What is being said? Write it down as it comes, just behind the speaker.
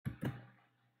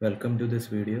Welcome to this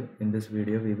video. In this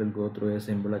video, we will go through a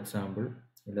simple example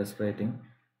illustrating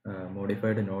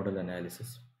modified nodal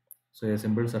analysis. So a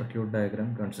simple circuit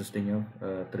diagram consisting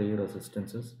of three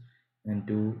resistances and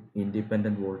two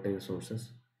independent voltage sources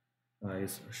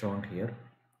is shown here.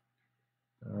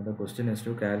 The question is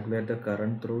to calculate the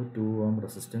current through 2 ohm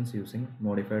resistance using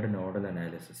modified nodal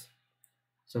analysis.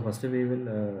 So first we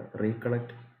will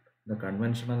recollect the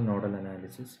conventional nodal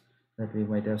analysis that we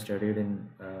might have studied in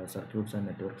circuits and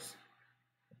networks,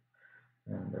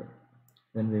 and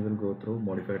then we will go through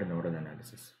modified nodal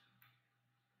analysis.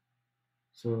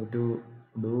 So to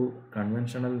do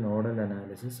conventional nodal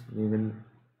analysis, we will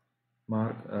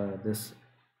mark this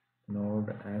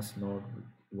node as node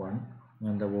 1,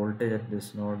 and the voltage at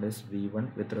this node is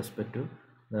V1 with respect to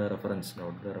the reference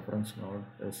node. The reference node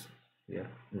is here,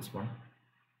 this one.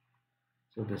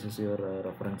 So this is your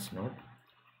reference node.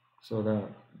 So the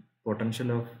potential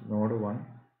of node 1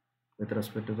 with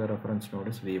respect to the reference node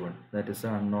is V1. That is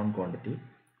an unknown quantity.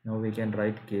 Now we can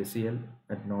write KCL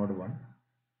at node 1.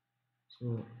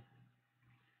 So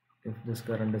if this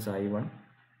current is I1,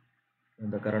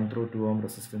 and the current through 2 ohm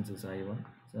resistance is I1,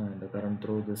 and the current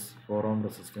through this 4 ohm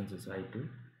resistance is I2,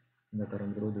 and the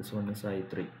current through this one is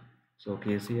I3. So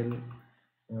KCL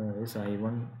is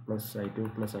I1 plus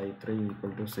I2 plus I3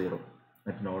 equal to 0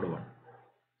 at node 1.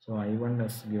 So I1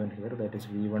 is given here, that is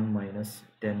V1 minus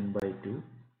 10 by 2.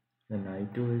 Then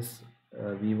I2 is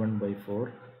V1 by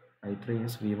 4. I3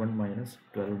 is V1 minus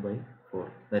 12 by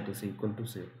 4. That is equal to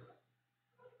 0.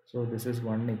 So this is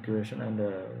one equation, and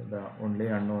the only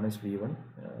unknown is V1.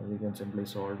 We can simply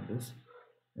solve this.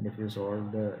 And if you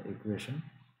solve the equation,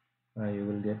 you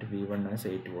will get V1 as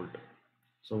 8 volt.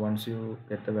 So once you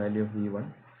get the value of V1,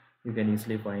 you can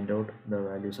easily find out the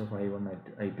values of I1,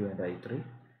 I2 and I3.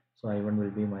 So I1 will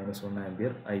be minus 1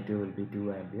 ampere, I2 will be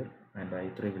 2 ampere, and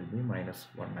I3 will be minus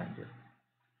 1 ampere.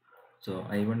 So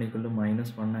I1 equal to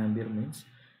minus 1 ampere means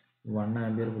 1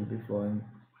 ampere will be flowing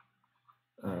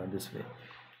this way.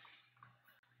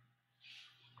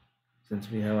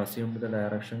 Since we have assumed the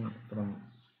direction from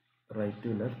right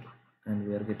to left and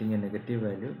we are getting a negative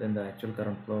value, then the actual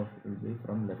current flow will be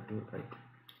from left to right.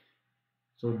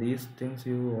 So these things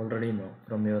you already know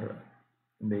from your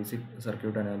basic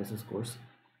circuit analysis course.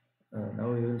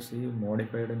 Now we will see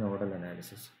modified nodal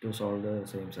analysis to solve the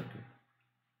same circuit.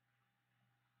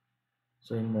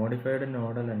 So in modified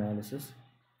nodal analysis,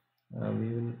 we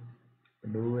will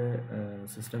do a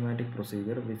systematic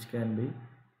procedure which can be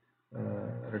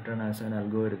written as an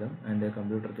algorithm, and a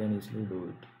computer can easily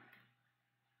do it.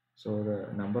 So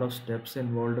the number of steps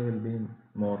involved will be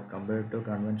more compared to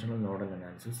conventional nodal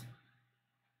analysis,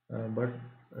 but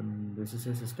this is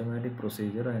a systematic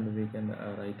procedure, and we can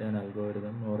write an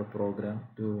algorithm or a program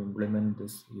to implement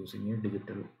this using a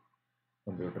digital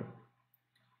computer.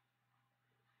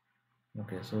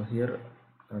 Okay, so here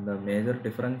the major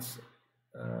difference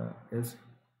is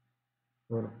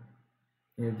for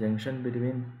a junction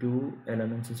between two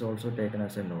elements is also taken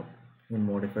as a node in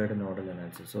modified nodal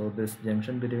analysis. So this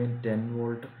junction between 10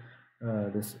 volt,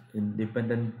 this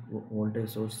independent voltage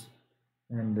source,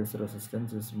 and this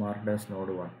resistance is marked as node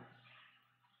 1,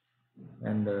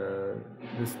 and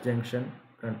this junction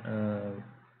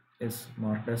is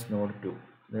marked as node 2.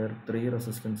 There 3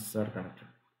 resistances are connected,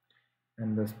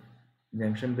 and the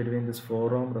junction between this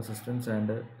 4 ohm resistance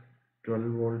and 12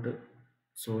 volt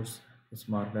source is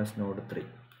marked as node 3,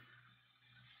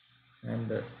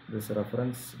 and this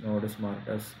reference node is marked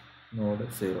as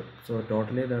node 0. So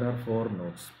totally there are 4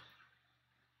 nodes,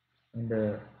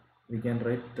 and we can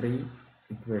write 3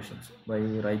 equations by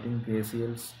writing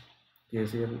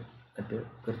KCL at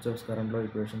Kirchhoff's current law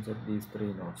equations at these 3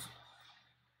 nodes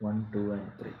 1, 2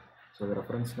 and 3. So the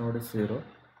reference node is 0,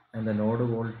 and the node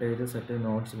voltages at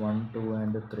nodes 1, 2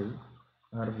 and 3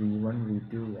 are V1,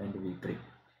 V2 and V3.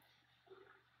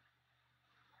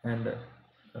 And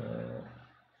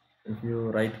if you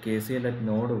write KCL at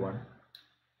node 1,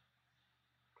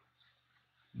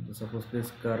 suppose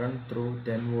this current through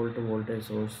 10 volt voltage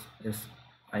source is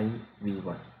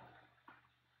IV1.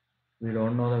 We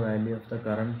don't know the value of the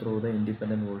current through the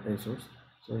independent voltage source,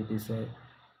 so it is a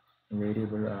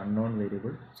variable, unknown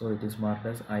variable. So it is marked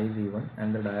as IV1,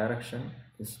 and the direction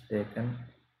is taken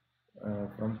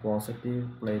from positive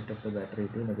plate of the battery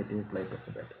to negative plate of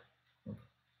the battery. Okay.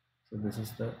 So this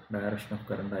is the direction of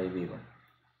current IV1.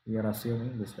 We are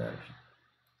assuming this direction,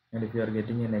 and if you are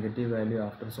getting a negative value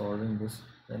after solving this,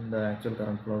 then the actual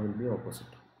current flow will be opposite.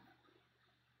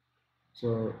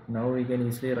 So now we can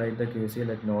easily write the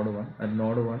KCL at node 1. At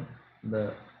node 1,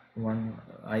 the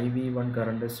IV1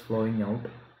 current is flowing out,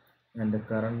 and the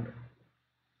current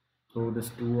through this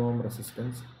 2 ohm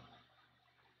resistance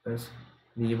is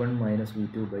v1 minus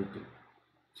v2 by 2.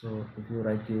 So if you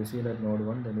write KCL at node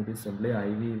 1, then it is simply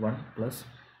IV1 plus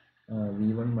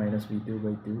v1 minus v2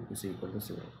 by 2 is equal to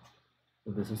 0.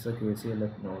 So this is the KCL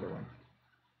at node 1.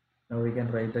 Now we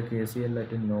can write the KCL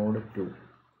at node 2.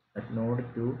 At node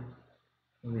 2,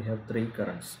 we have three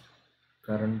currents.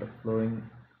 Current flowing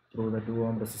through the 2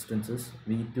 ohm resistances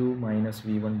V2 minus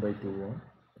V1 by 2 ohm,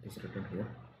 it is written here.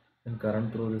 And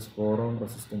current through this 4 ohm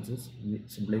resistance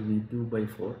simply V2 by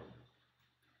 4.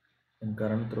 And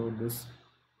current through this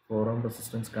 4 ohm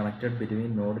resistance connected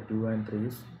between node 2 and 3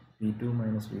 is V2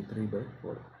 minus V3 by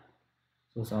 4.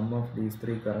 So sum of these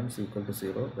three currents equal to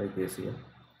 0 by KCL.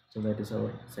 So that is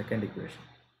our second equation.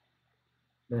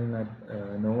 Then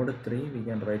at node 3 we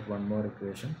can write one more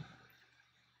equation.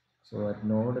 So at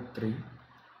node 3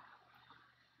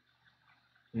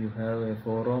 you have a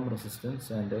 4 ohm resistance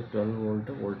and a 12 volt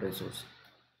voltage source.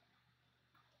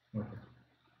 Okay.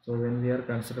 So when we are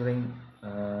considering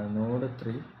node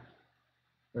 3,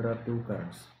 there are two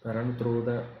currents. Current through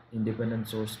the independent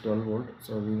source 12 volt.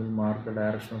 So we will mark the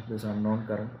direction of this unknown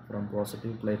current from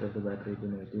positive plate of the battery to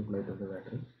negative plate of the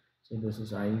battery. So this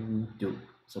is IV2.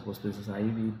 Suppose this is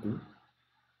IV2,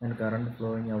 and current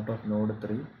flowing out of node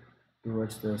 3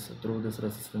 towards this through this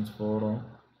resistance 4 ohm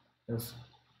is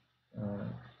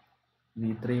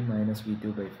V3 minus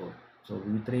V2 by 4. So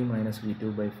V3 minus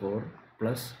V2 by 4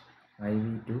 plus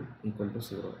IV2 equal to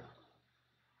 0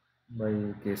 by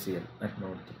KCL at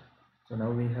node 3. So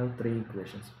now we have three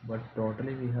equations, but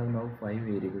totally we have now 5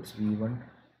 variables V1,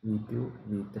 V2,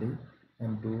 V3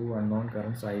 and two unknown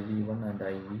currents IV1 and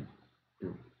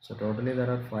IV2. So totally there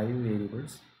are 5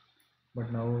 variables,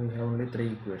 but now we have only 3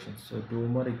 equations. So 2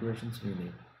 more equations we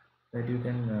need, that you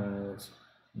can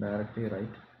directly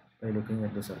write by looking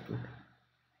at the circuit.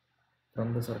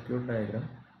 From the circuit diagram,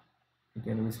 you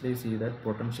can easily see that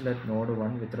potential at node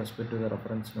 1 with respect to the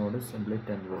reference node is simply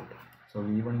 10 volt. So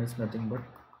V1 is nothing but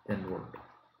 10 volt.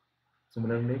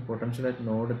 Similarly, potential at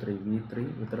node 3,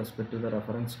 V3 with respect to the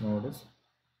reference node is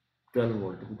 12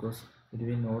 volt, because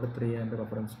between node 3 and the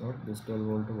reference node this 12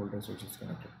 volt voltage source is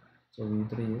connected. So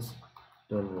V3 is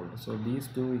 12 volt. So these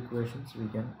two equations we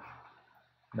can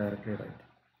directly write.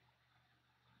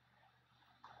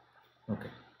 Okay.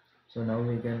 So now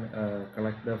we can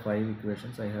collect the 5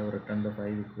 equations. I have written the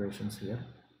 5 equations here.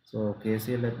 So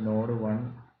KCL at node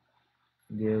 1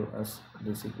 gave us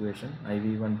this equation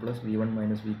IV1 plus V1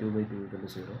 minus V2 by 2 equal to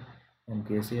 0. And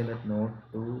KCL at node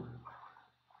 2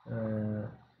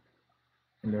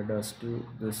 led us to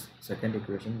this second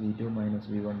equation V2 minus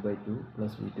V1 by 2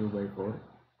 plus V2 by 4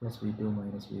 plus V2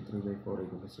 minus V3 by 4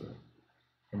 equal to 0.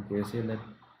 And KCL at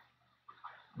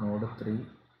node 3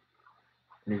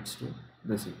 leads to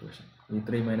this equation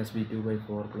V3 minus V2 by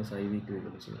 4 plus IV2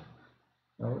 equal to 0.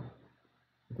 Now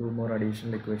two more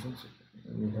additional equations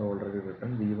we have already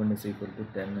written. V1 is equal to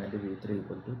 10 and V3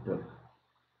 equal to 12.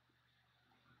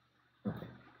 Okay,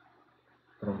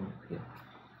 from here.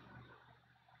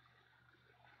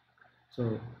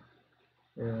 So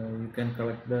you can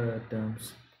collect the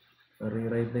terms,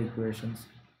 rewrite the equations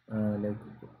like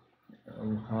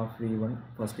half V1.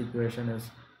 First equation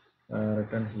is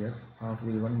written here, half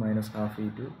V1 minus half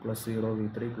V2 plus 0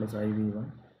 V3 plus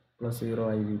IV1 plus 0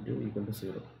 IV2 equal to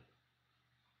 0.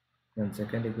 Then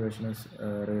second equation is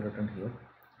rewritten here,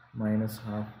 minus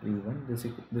half V1.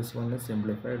 This one is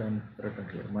simplified and written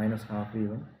here, minus half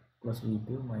V1 plus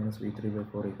V2 minus V3 by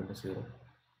 4 equal to 0.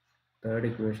 Third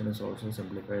equation is also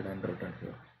simplified and written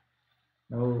here.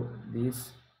 Now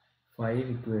these 5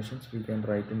 equations we can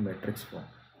write in matrix form.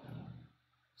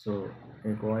 So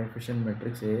a coefficient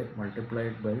matrix A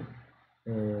multiplied by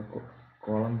a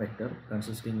column vector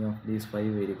consisting of these 5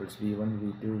 variables V1,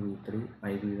 V2, V3,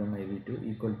 IV1,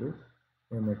 IV2 equal to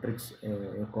a matrix,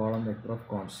 a column vector of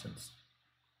constants.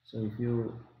 So if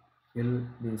you fill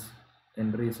these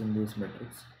entries in this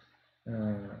matrix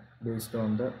based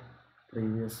on the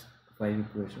previous 5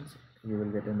 equations, you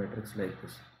will get a matrix like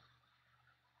this.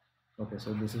 Okay,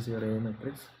 so this is your A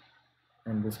matrix,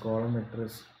 and this column vector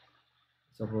is,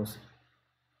 suppose,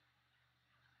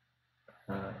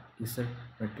 Z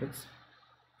matrix,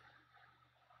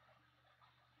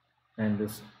 and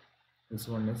this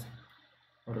one is,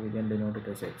 or we can denote it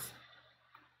as X.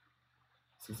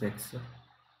 This is X,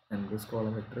 and this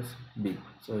column vector is B.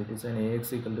 So it is an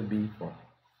AX equal to B form,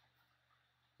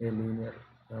 a linear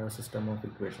system of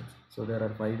equations. So there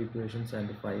are 5 equations and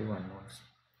 5 unknowns.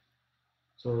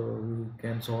 So we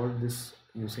can solve this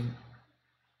using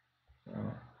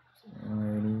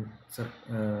any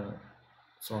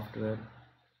software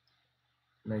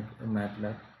like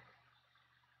MATLAB.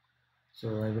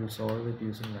 So I will solve it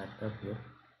using MATLAB here.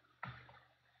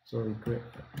 So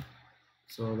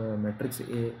So the matrix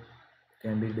A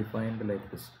can be defined like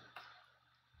this.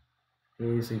 A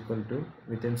is equal to,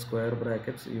 within square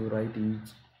brackets you write each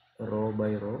row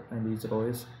by row, and each row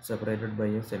is separated by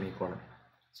a semicolon.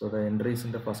 So the entries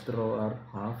in the first row are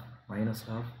half, minus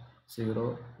half,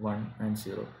 0, 1 and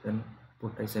 0. Then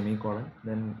put a semicolon,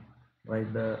 then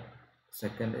write the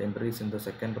second entries in the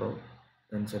second row,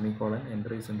 then semicolon,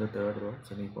 entries in the third row,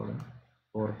 semicolon,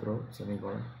 fourth row,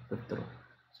 semicolon, fifth row.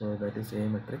 So that is A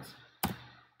matrix.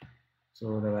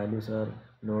 So the values are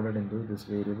loaded into this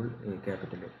variable A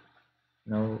capital A.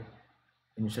 Now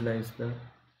initialize the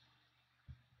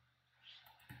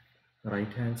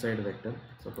right hand side vector.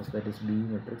 Suppose that is B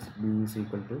matrix. B is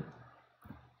equal to,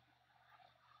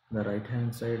 the right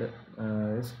hand side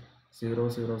is 0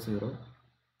 0 0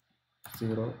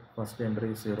 0, first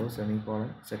entry is 0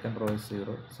 semicolon, second row is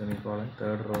 0 semicolon,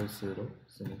 third row is 0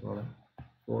 semicolon,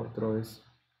 fourth row is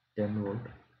 10 volt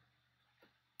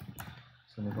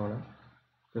semicolon,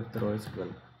 fifth row is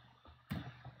 12.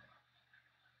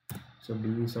 So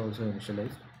B is also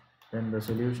initialized. Then the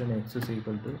solution X is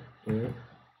equal to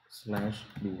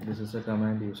A/B. This is a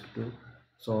command used to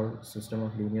solve system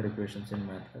of linear equations in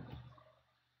MATLAB.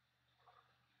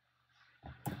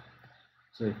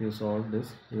 So if you solve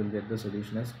this, you will get the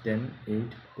solution as 10,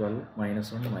 8, 12,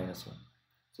 minus 1, minus 1.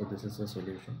 So this is the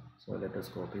solution. So let us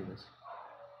copy this.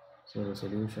 So the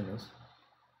solution is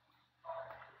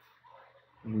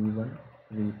V1,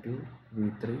 V2,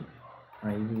 V3,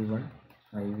 IV1,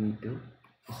 IV2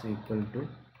 is equal to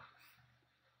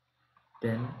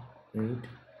 10, 8,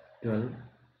 12,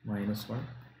 minus 1,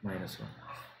 minus 1.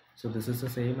 So this is the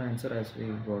same answer as we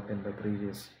got in the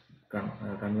previous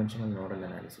conventional nodal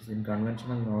analysis. In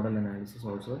conventional nodal analysis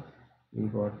also we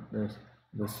got this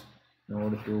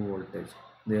node 2 voltage.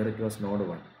 There it was node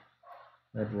 1.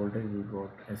 That voltage we got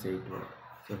as 8 volt.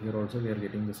 So here also we are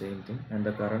getting the same thing, and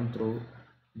the current through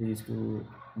these two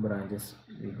branches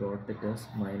we got it as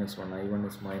minus 1. I1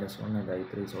 is minus 1 and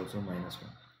I3 is also minus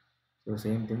 1. So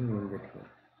same thing we will get here,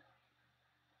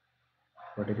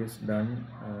 but it is done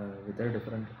with a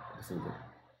different procedure.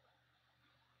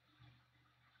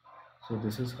 So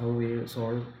this is how we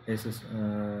solve a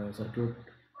circuit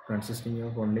consisting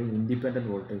of only independent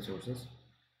voltage sources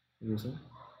using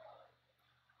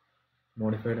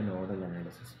modified nodal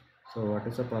analysis. So what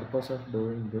is the purpose of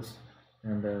doing this,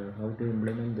 and how to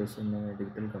implement this in a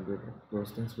digital computer?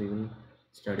 Those things we will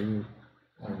study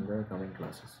in the coming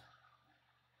classes.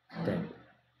 Thank you.